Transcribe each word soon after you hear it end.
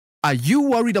Are you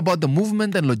worried about the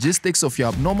movement and logistics of your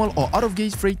abnormal or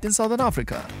out-of-gauge freight in Southern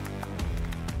Africa?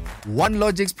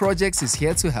 OneLogix Projex is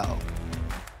here to help.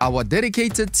 Our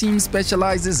dedicated team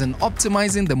specializes in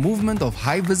optimizing the movement of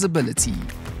high visibility,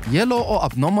 yellow or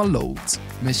abnormal loads,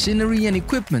 machinery and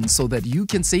equipment so that you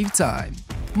can save time,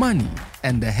 money,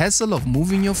 and the hassle of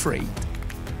moving your freight.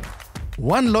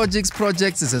 OneLogix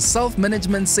Projex is a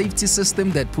self-management safety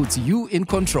system that puts you in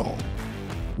control.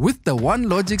 With the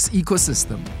OneLogix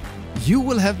ecosystem, you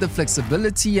will have the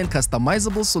flexibility and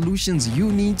customizable solutions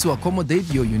you need to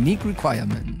accommodate your unique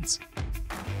requirements.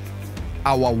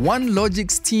 Our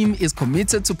OneLogix team is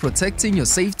committed to protecting your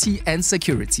safety and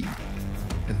security.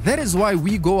 That is why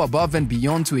we go above and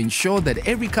beyond to ensure that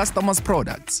every customer's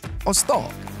products or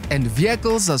stock and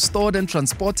vehicles are stored and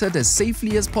transported as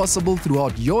safely as possible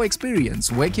throughout your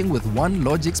experience working with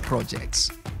OneLogix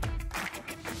Projex.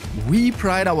 We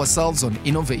pride ourselves on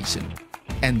innovation,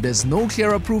 and there's no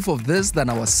clearer proof of this than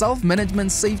our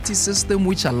self-management safety system,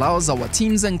 which allows our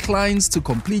teams and clients to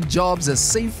complete jobs as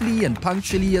safely and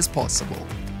punctually as possible,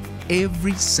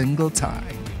 every single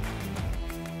time.